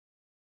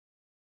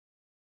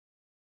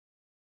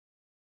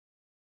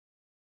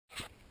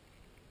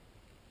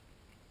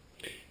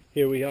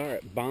Here we are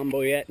at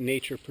Boyette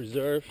Nature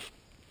Preserve,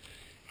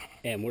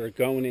 and we're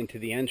going into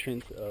the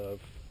entrance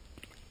of,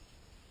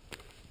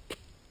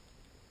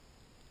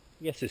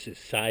 I guess this is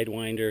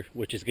Sidewinder,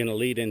 which is going to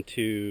lead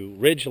into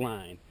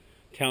Ridgeline.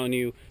 Telling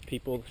you,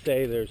 people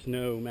say there's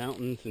no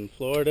mountains in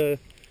Florida.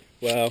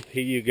 Well,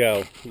 here you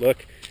go.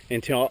 Look,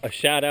 and a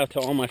shout out to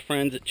all my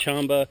friends at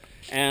Chumba,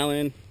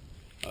 Alan,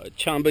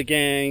 Chumba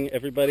gang,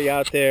 everybody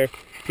out there.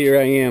 Here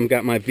I am,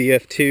 got my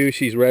VF2.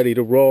 She's ready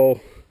to roll.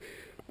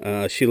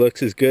 She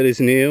looks as good as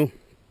new.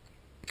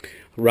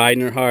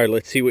 Riding her hard.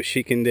 Let's see what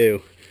she can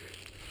do.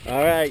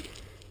 All right.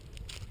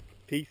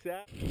 Peace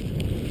out.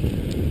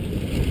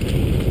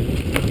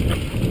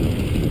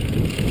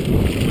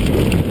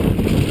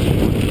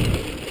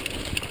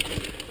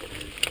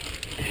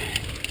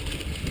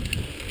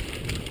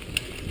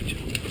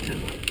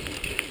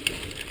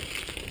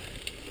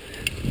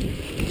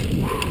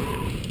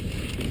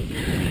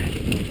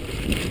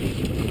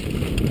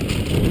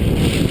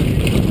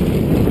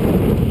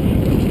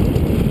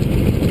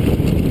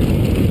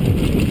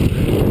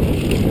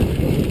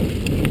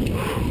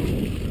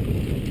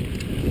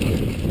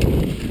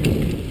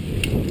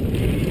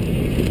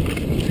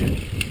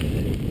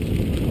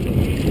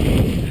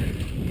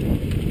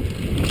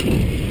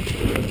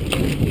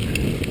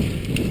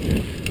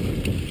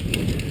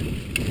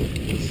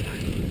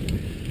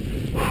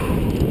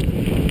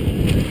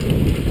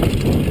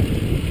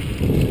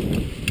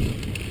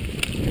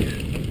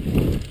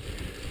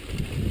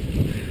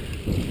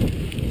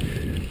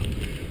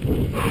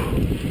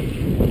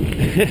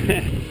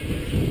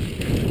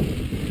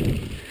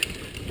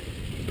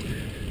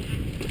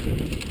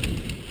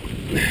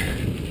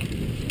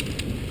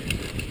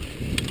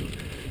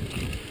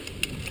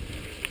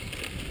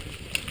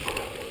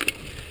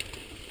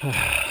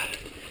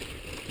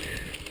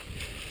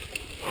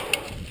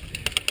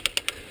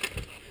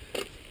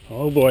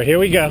 Oh boy, here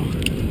we go.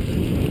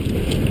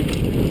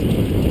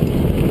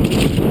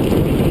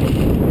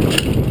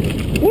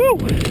 Woo!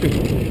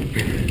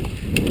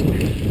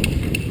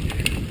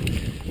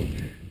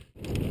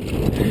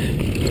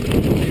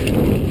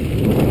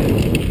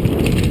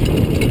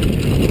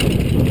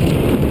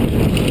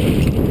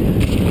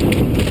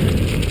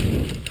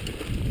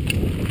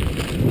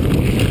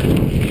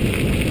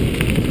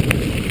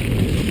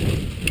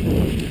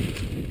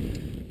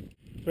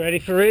 Ready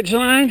for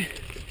Ridgeline?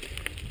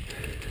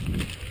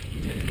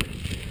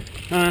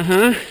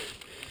 Uh-huh.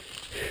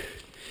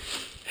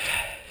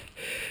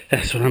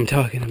 That's what I'm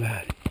talking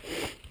about.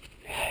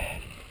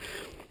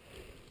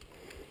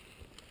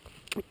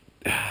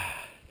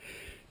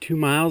 2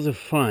 miles of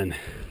fun.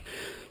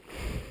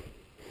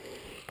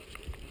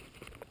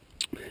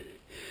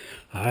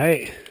 All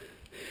right,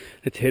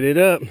 let's hit it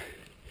up.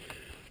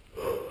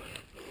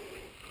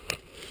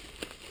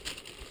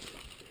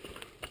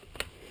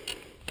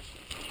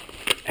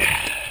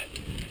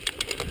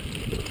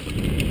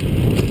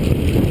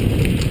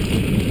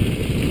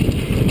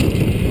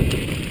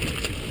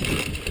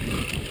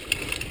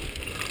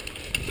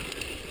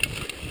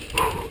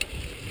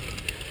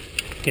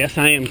 Yes,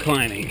 I am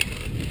climbing.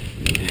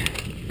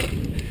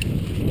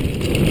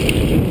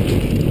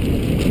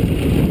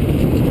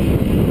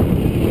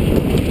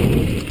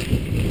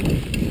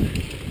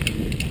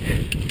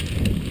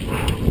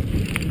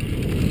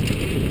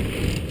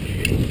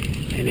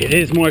 And it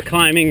is more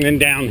climbing than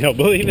downhill,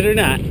 believe it or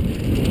not.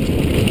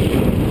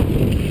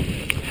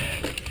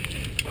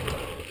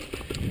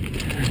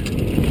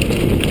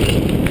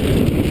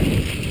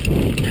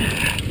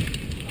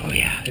 Oh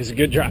yeah, there's a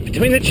good drop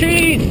between the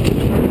trees.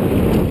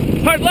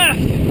 Hard left!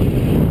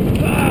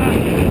 Ah.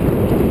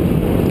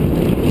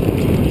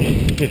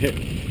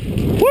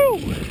 Woo!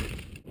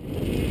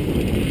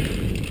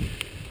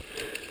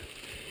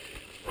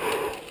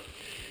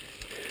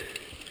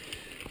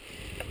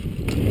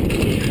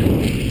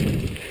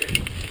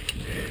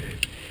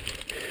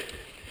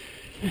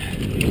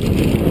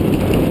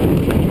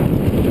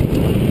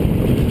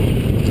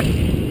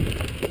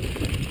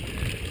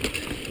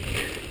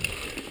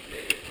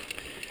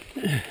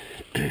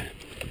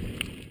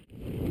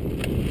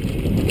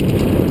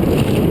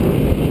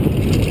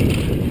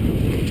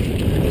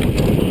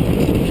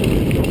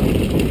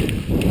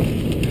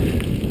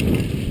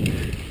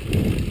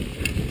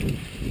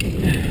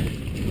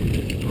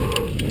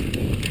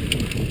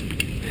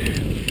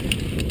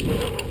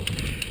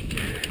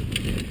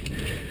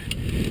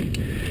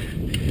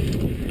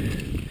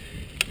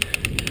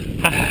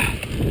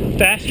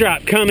 Fast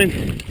drop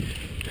coming.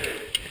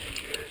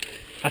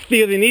 I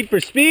feel the need for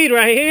speed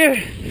right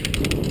here.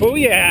 Oh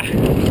yeah.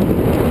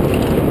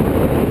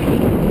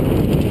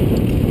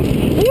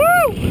 Woo!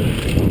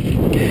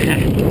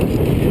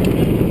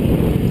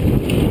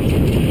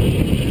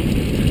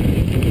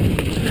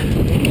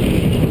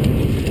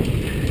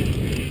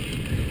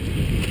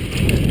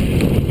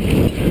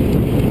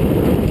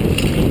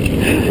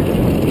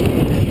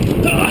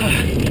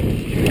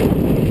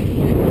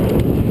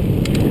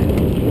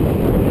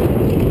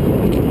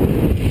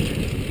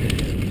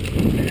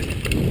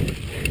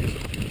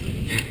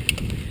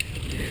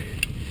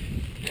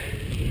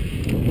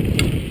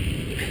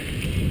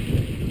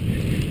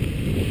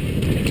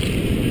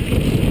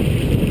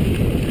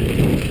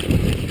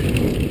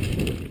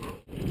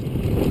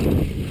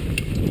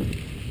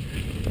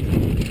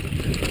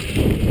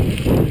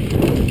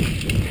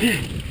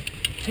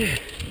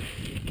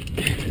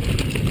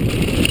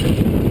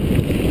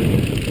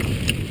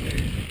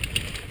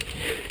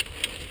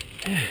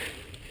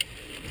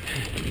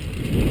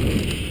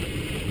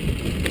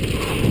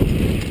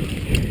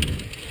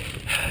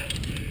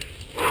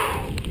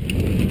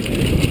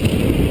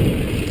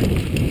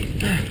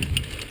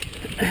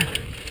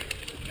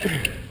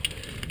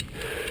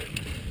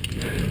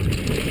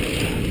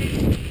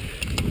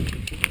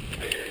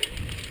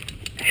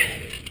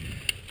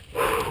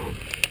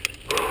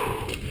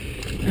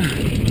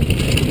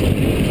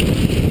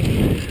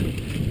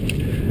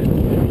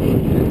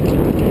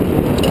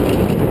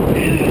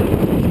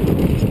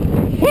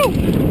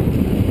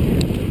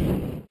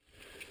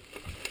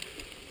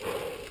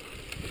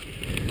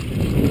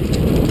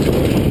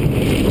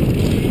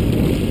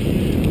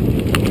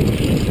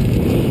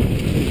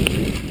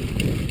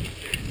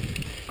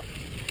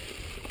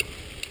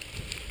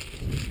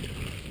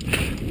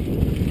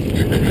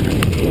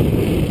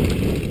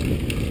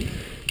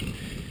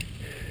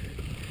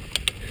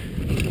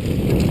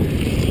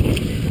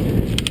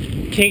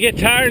 Can't get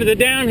tired of the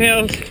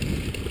downhills.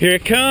 Here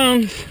it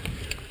comes.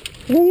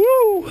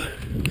 Woo!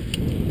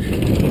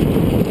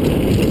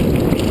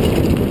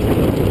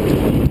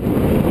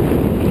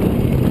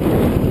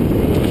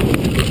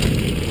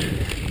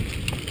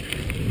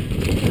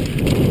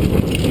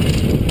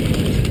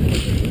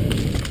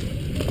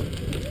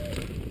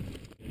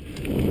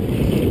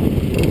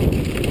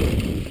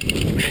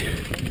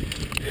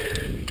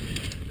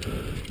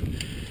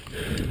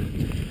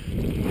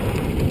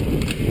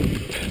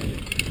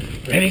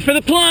 Ready for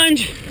the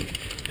plunge.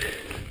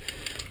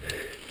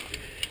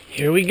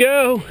 Here we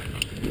go.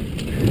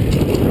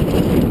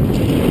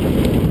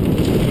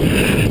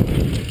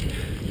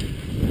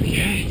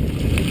 Okay.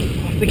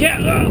 Off the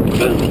gas.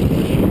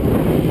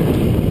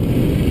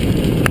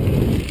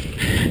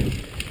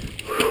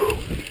 Oh.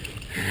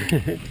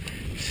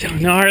 So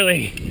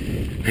gnarly.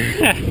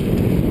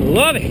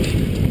 Love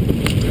it.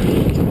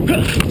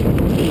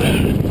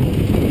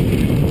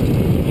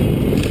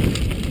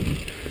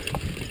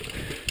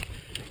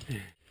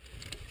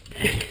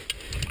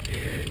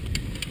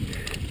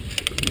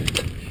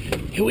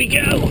 Here we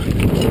go.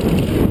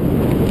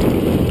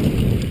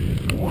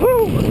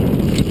 Woo!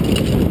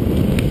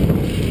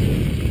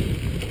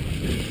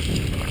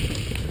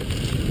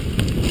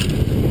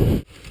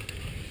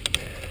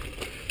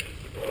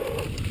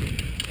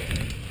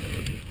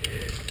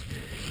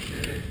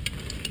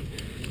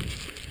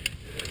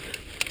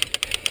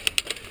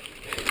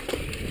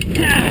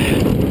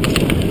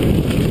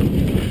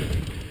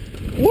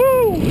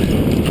 Woo!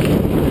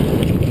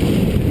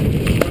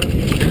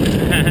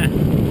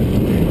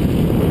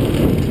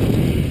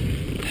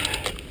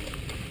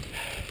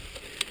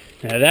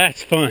 Now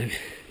that's fun.